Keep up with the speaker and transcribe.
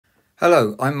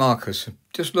Hello, I'm Marcus.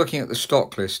 Just looking at the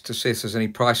stock list to see if there's any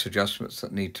price adjustments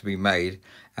that need to be made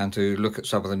and to look at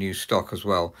some of the new stock as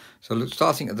well. So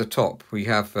starting at the top, we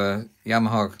have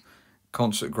Yamaha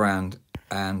Concert Grand,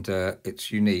 and it's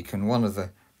unique. And one of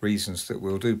the reasons that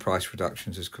we'll do price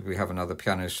reductions is because we have another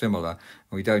piano similar, and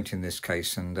we don't in this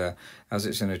case. And as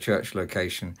it's in a church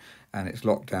location and it's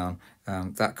locked down,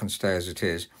 that can stay as it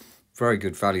is. Very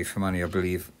good value for money, I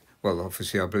believe. Well,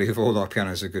 obviously, I believe all our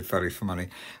pianos are good value for money.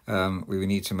 We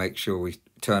need to make sure we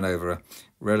turn over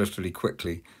relatively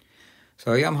quickly.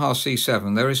 So Yamaha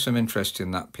C7, there is some interest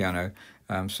in that piano,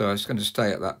 so it's going to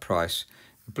stay at that price.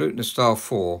 Bluthner Style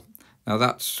 4, now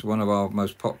that's one of our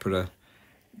most popular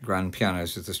grand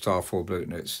pianos, is the Style 4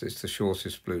 Bluthner. It's the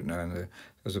shortest Bluthner, and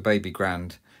there's a baby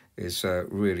grand is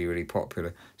really, really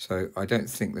popular. So I don't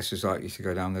think this is likely to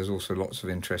go down. There's also lots of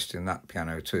interest in that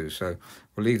piano too. So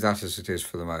we'll leave that as it is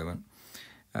for the moment.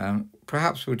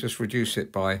 Perhaps we'll just reduce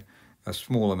it by a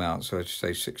small amount. So I'd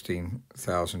say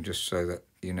 16,000, just so that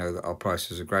you know that our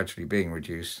prices are gradually being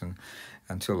reduced and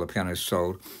until the piano is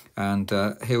sold. And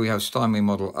here we have Steinway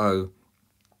Model O.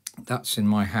 That's in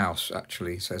my house,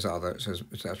 actually. It says other. It says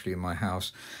it's actually in my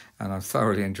house, and I'm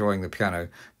thoroughly enjoying the piano.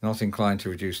 Not inclined to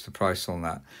reduce the price on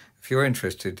that. If you're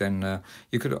interested, then I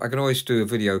can always do a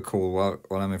video call while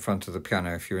I'm in front of the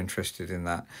piano if you're interested in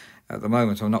that. At the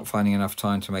moment, I'm not finding enough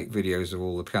time to make videos of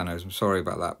all the pianos. I'm sorry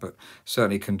about that, but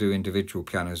certainly can do individual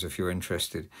pianos if you're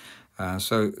interested.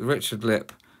 So Richard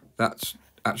Lipp, that's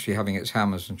actually having its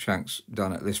hammers and shanks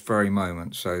done at this very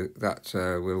moment. So that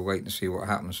we'll wait and see what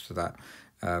happens to that.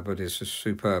 But it's a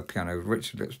superb piano.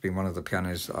 Richard Lipp's been one of the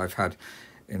pianos that I've had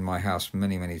in my house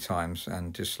many, many times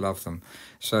and just love them.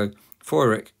 So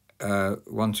Feurich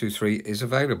 123 is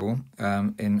available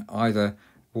in either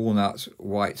walnut,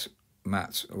 white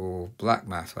matte or black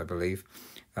matte, I believe.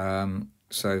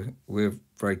 So we're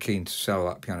very keen to sell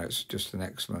that piano. It's just an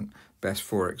excellent,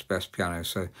 Feurich's best piano.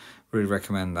 So really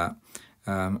recommend that.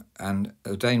 And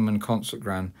a Danemann Concert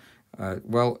Grand.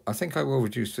 Well, I think I will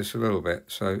reduce this a little bit.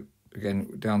 So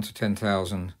again, down to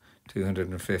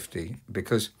 10,250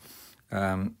 because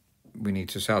we need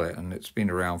to sell it, and it's been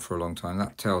around for a long time.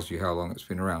 That tells you how long it's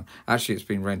been around. Actually, it's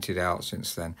been rented out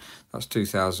since then. That's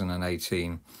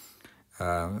 2018.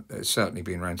 It's certainly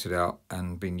been rented out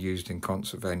and been used in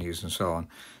concert venues and so on.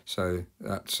 So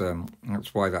that's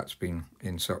why that's been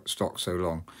in stock so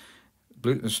long.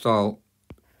 Bluthner Style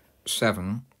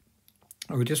 7.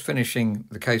 We're just finishing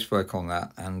the casework on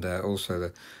that and also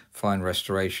the fine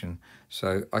restoration.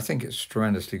 So I think it's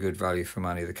tremendously good value for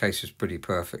money. The case is pretty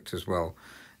perfect as well.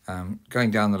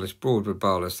 Going down the list, Broadwood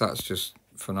barless, that's just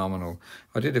phenomenal.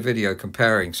 I did a video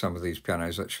comparing some of these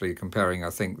pianos, actually comparing, I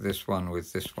think, this one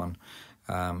with this one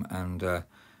and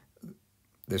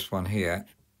this one here,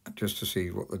 just to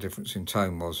see what the difference in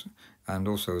tone was. And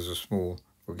also as a small,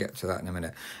 we'll get to that in a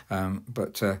minute.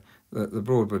 But the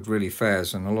Broadwood really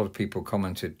fares, and a lot of people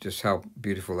commented just how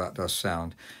beautiful that does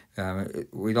sound.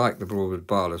 We like the Broadwood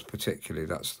barless particularly.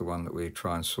 That's the one that we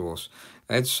try and source.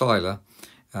 Seiler,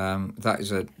 that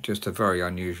is just a very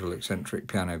unusual eccentric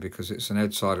piano because it's an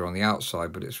Seiler on the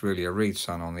outside, but it's really a Reid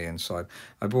Son on the inside.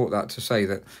 I bought that to say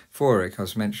that Feurich, I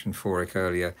mentioned Feurich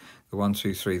earlier, the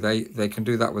 123, they can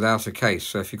do that without a case.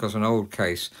 So if you've got an old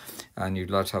case and you'd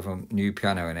like to have a new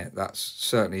piano in it, that's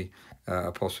certainly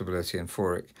a possibility. And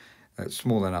Feurich, it's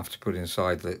small enough to put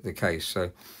inside the case.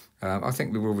 So I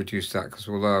think we will reduce that because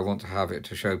although I want to have it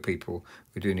to show people,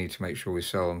 we do need to make sure we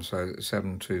sell them. So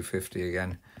 7,250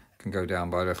 again can go down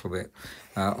by a little bit.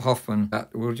 Hoffmann,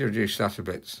 we'll reduce that a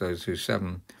bit, so to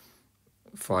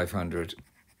 7,500.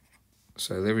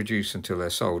 So they reduce until they're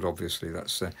sold, obviously.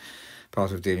 That's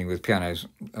part of dealing with pianos.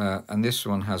 And this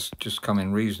one has just come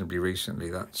in reasonably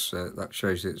recently. That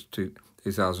shows it's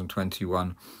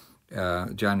 2021,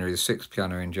 January, the 6th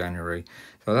piano in January.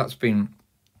 So that's been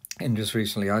in just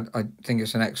recently. I think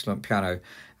it's an excellent piano.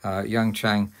 Young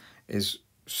Chang is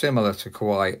similar to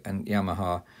Kawai and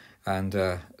Yamaha,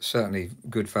 and certainly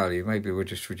good value. Maybe we'll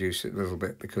just reduce it a little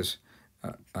bit because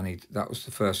that was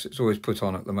the first. It's always put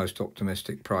on at the most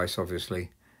optimistic price, obviously.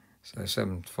 So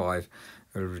 7.5,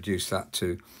 we'll reduce that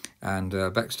to. And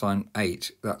Bechstein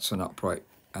 8, that's an upright.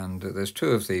 And there's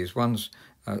two of these. One's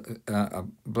a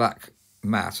black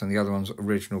matte and the other one's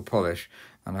original polish.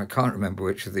 And I can't remember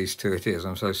which of these two it is.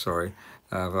 I'm so sorry.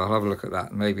 But I'll have a look at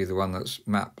that. Maybe the one that's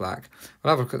matte black.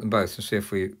 I'll have a look at them both and see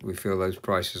if we feel those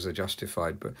prices are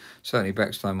justified. But certainly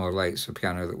Bechstein Model 8 is a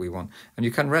piano that we want. And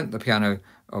you can rent the piano,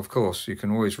 of course. You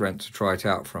can always rent to try it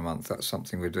out for a month. That's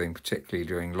something we're doing particularly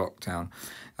during lockdown.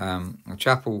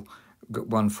 Chappell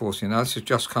 140. Now this has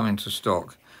just come into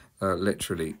stock,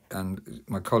 literally. And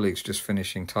my colleague's just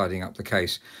finishing tidying up the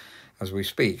case. as we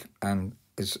speak, and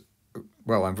it's,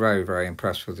 well, I'm very, very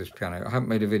impressed with this piano. I haven't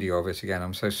made a video of it again.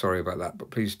 I'm so sorry about that,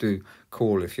 but please do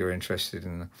call if you're interested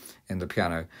in the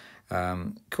piano.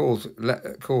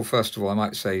 Call first of all. I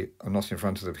might say I'm not in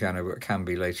front of the piano, but it can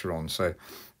be later on. So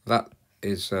that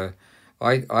is, I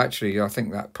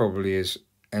think that probably is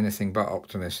anything but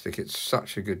optimistic. It's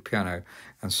such a good piano,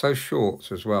 and so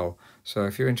short as well. So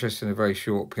if you're interested in a very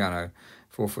short piano,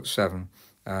 4'7",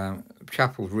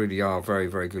 Chappell really are very,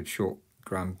 very good short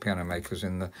grand piano makers,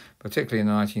 particularly in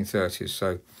the 1930s.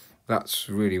 So that's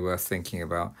really worth thinking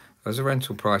about. There's a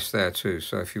rental price there too,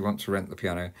 so if you want to rent the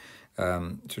piano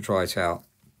to try it out,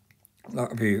 that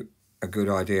would be a good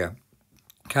idea.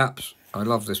 Kaps, I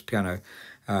love this piano.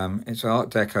 It's Art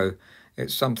Deco.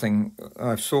 It's something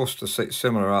I've sourced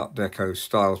similar Art Deco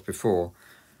styles before,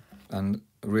 and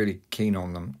really keen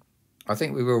on them. I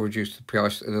think we will reduce the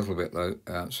price a little bit though,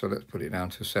 so let's put it down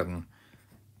to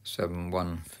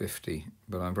 7,150.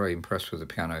 But I'm very impressed with the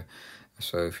piano.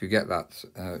 So if you get that,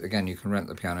 again, you can rent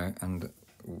the piano, and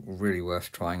really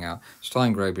worth trying out.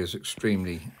 Steingraeber is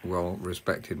extremely well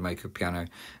respected maker of piano,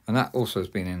 and that also has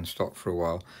been in stock for a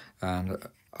while. And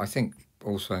I think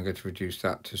also I'm going to reduce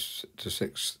that to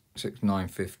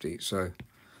 6,950. So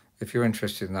if you're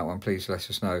interested in that one, please let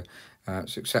us know.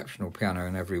 It's exceptional piano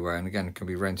in every way, and again, it can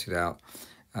be rented out.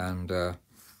 And the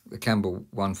Kemble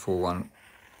 141,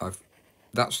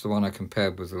 that's the one I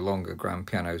compared with the longer grand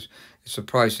pianos. It's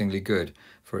surprisingly good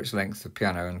for its length of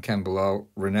piano, and Kemble are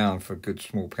renowned for good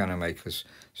small piano makers.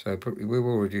 So we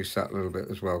will reduce that a little bit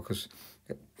as well, because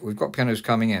we've got pianos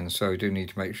coming in, so we do need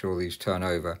to make sure these turn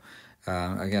over.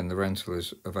 Again, the rental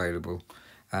is available.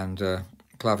 And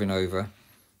Clavinova,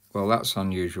 well, that's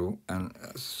unusual, and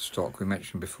stock we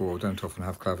mentioned before, don't often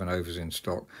have Clavinovas in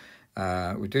stock.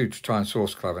 We do try and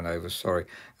source Clavinovas, sorry,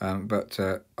 but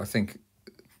I think,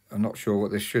 I'm not sure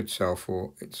what this should sell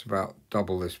for. It's about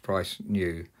double this price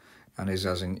new, and is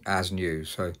as new.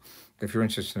 So if you're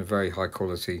interested in a very high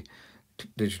quality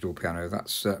digital piano,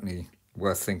 that's certainly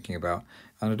worth thinking about.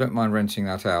 And I don't mind renting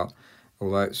that out,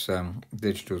 although it's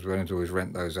digitals, we don't always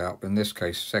rent those out, but in this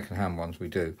case second-hand ones we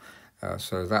do.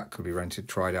 So that could be rented,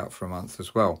 tried out for a month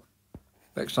as well.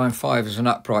 Bechstein 5 is an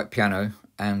upright piano,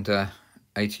 and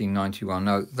 1891.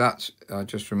 No, that's, I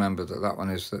just remembered that one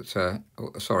is that,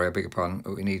 sorry, I beg your pardon,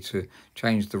 we need to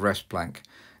change the rest blank.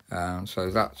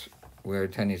 So that's, we're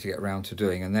intending to get around to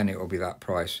doing, and then it will be that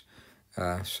price.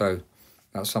 So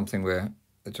that's something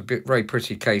it's a bit very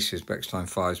pretty cases, Bechstein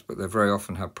 5s, but they very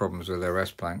often have problems with their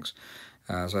rest blanks,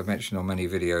 as I've mentioned on many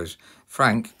videos.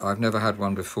 Francke, I've never had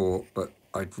one before, but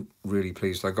I'm really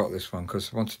pleased I got this one,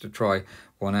 because I wanted to try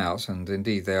one out, and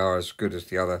indeed they are as good as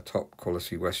the other top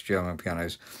quality West German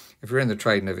pianos. If you're in the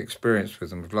trade and have experience with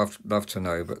them, I'd love to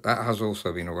know, but that has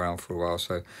also been around for a while,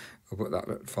 so I'll put that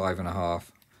at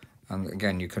 5.5. And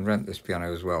again, you can rent this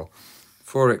piano as well.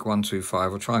 Feurich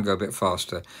 125, I'll try and go a bit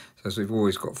faster, as we've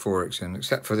always got Feurichs in,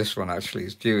 except for this one actually,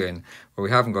 it's due in, but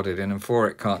we haven't got it in, and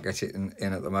Feurich can't get it in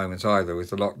at the moment either. With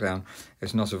the lockdown,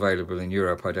 it's not available in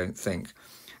Europe, I don't think.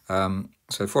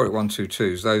 So Feurich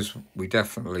 122s, those we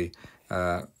definitely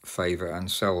favour and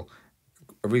sell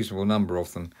a reasonable number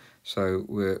of them. So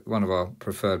we're one of our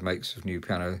preferred makes of new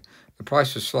piano. The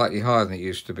price is slightly higher than it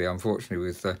used to be, unfortunately,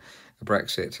 with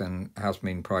Brexit, and house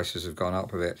mean prices have gone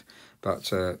up a bit,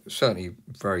 but certainly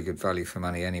very good value for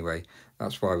money anyway.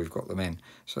 That's why we've got them in.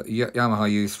 So Yamaha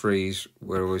U3s,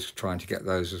 we're always trying to get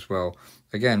those as well.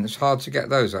 Again, it's hard to get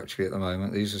those actually at the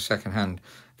moment. These are second-hand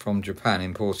from Japan,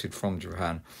 imported from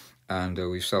Japan, and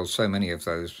we've sold so many of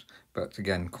those, but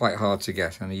again, quite hard to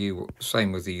get. And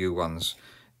same with the U1s,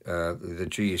 the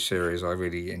G series I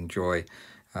really enjoy.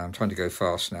 I'm trying to go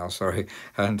fast now, sorry.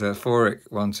 And Feurich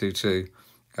 122,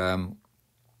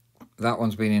 that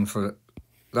one's been in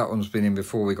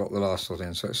before we got the last lot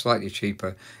in, so it's slightly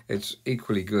cheaper. It's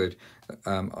equally good.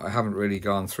 I haven't really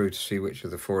gone through to see which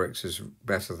of the Feurichs is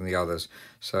better than the others,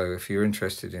 so if you're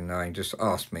interested in knowing, just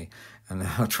ask me, and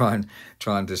I'll try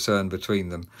and discern between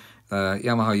them.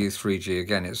 Yamaha U3G,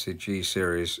 again, it's a G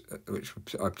series, which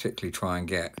I particularly try and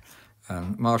get.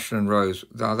 Marshall and Rose,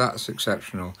 that's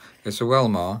exceptional. It's a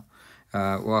Welmar.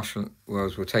 Marshall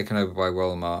Rose were taken over by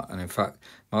Welmar, and in fact,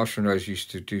 Marshall and Rose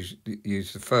used to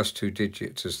use the first two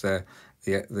digits as the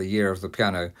year of the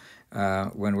piano.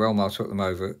 When Welmar took them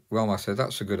over, Welmar said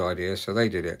that's a good idea, so they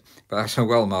did it. But that's a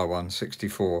Welmar one,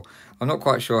 64. I'm not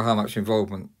quite sure how much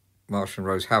involvement Marshall and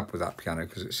Rose have with that piano,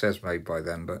 because it says made by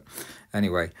them, but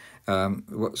anyway, and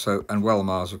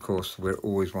Welmars, of course, we're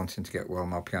always wanting to get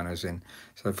Welmar pianos in,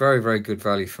 so very, very good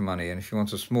value for money. And if you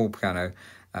want a small piano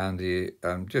and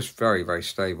just very, very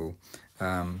stable,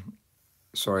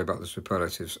 sorry about the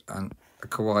superlatives, and a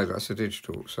Kawai, that's a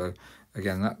digital. So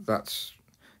again, that's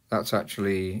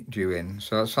actually due in.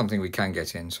 So that's something we can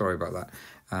get in. Sorry about that.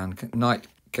 And Knight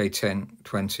K10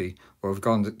 20. Well, we've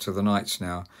gone to the Knights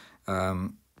now.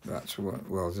 That's what,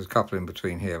 well, there's a couple in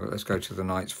between here, but let's go to the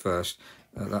Knights first.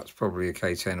 That's probably a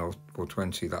K10 or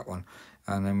 20, that one.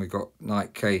 And then we've got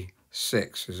Knight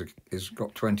K6 is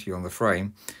got 20 on the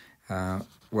frame.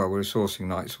 Well, we're sourcing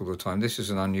Knights all the time. This is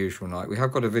an unusual Knight. We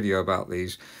have got a video about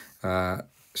these.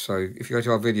 So if you go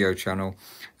to our video channel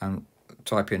and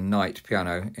type in Knight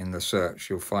piano in the search,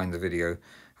 you'll find the video,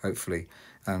 hopefully.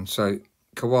 And so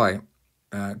Kawai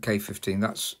K15,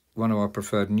 that's one of our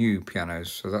preferred new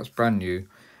pianos. So that's brand new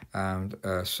and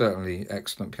certainly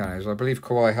excellent pianos. I believe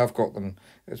Kawai have got them.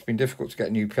 It's been difficult to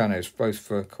get new pianos, both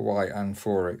for Kawai and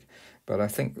Feurich, but I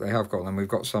think they have got them. We've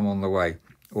got some on the way,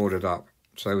 ordered up.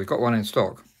 So we've got one in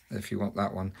stock, if you want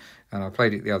that one. And I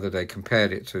played it the other day,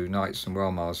 compared it to Knights and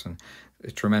Welmars, and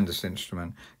a tremendous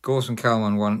instrument. Gros and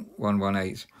Kallmann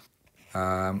 118.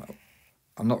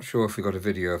 I'm not sure if we got a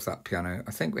video of that piano.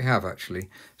 I think we have, actually.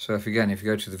 So if you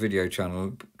go to the video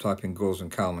channel, type in Gros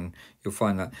and Kallmann, you'll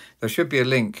find that. There should be a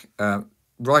link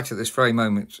right at this very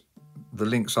moment. The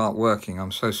links aren't working.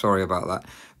 I'm so sorry about that.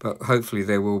 But hopefully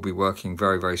they will be working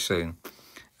very, very soon.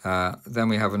 Then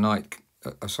we have a Knight.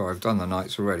 Sorry, I've done the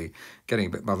Knights already. Getting a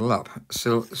bit muddled up.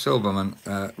 Silbermann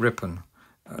Rippen.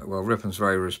 Well, Rippen's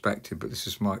very respected, but this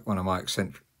is one of my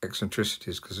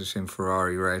eccentricities because it's in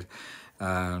Ferrari red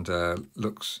and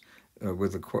looks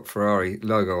with the Ferrari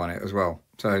logo on it as well.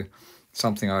 So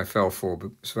something I fell for,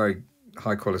 but it's a very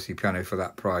high quality piano for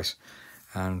that price.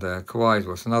 And Kawai's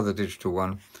was another digital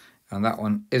one, and that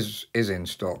one is in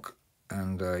stock.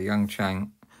 And young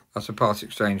Chang, that's a part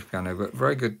exchange piano, but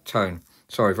very good tone.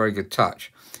 Sorry, very good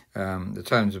touch. The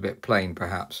tone's a bit plain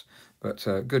perhaps, but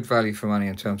good value for money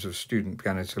in terms of student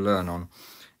piano to learn on.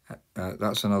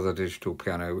 That's another digital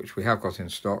piano which we have got in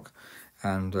stock,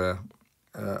 and a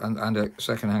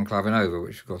second-hand Clavinova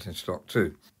which we've got in stock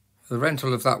too. The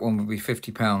rental of that one would be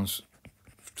 £50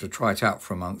 to try it out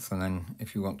for a month, and then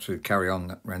if you want to carry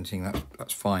on renting,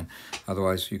 that's fine.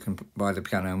 Otherwise, you can buy the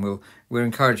piano, and we're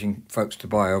encouraging folks to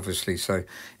buy, obviously. So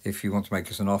if you want to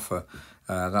make us an offer,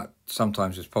 that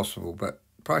sometimes is possible, but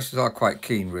prices are quite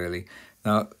keen, really.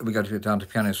 Now we go down to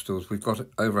piano stools. We've got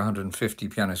over 150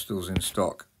 piano stools in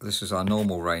stock. This is our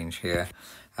normal range here,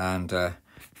 and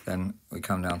then we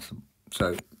come down to,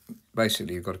 so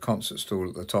basically you've got a concert stool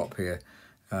at the top here.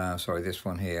 Sorry, this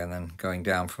one here, and then going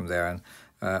down from there. And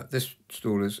this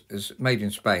stool is made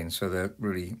in Spain, so they're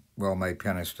really well-made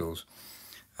piano stools.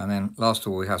 And then last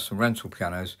of all, we have some rental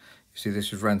pianos. You see,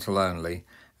 this is rental only,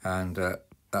 and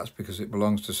that's because it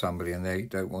belongs to somebody and they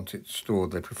don't want it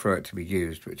stored. They prefer it to be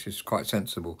used, which is quite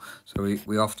sensible. So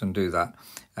we often do that.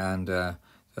 And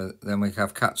then we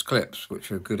have Kaps clips, which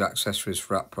are good accessories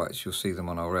for uprights. You'll see them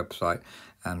on our website.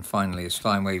 And finally, a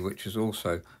Steinway, which is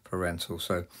also for rental.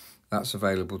 So that's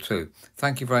available too.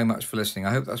 Thank you very much for listening.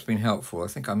 I hope that's been helpful. I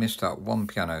think I missed out one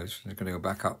piano, so I'm going to go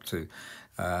back up to,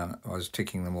 I was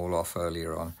ticking them all off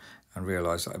earlier on and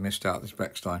realised that I missed out this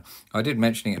Bechstein. I did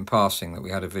mention it in passing that we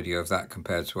had a video of that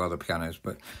compared to other pianos,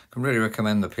 but I can really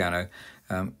recommend the piano.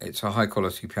 It's a high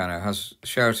quality piano. It has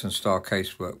Sheraton style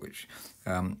casework, which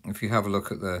if you have a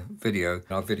look at the video,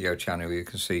 our video channel, you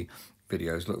can see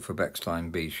videos. Look for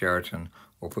Bechstein B, Sheraton,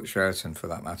 or put Sheraton for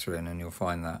that matter in, and you'll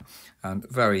find that. And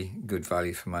very good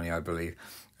value for money, I believe.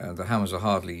 The hammers are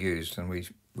hardly used, and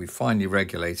we finely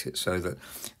regulate it so that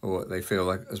they feel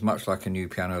like as much like a new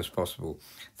piano as possible.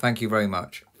 Thank you very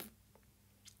much.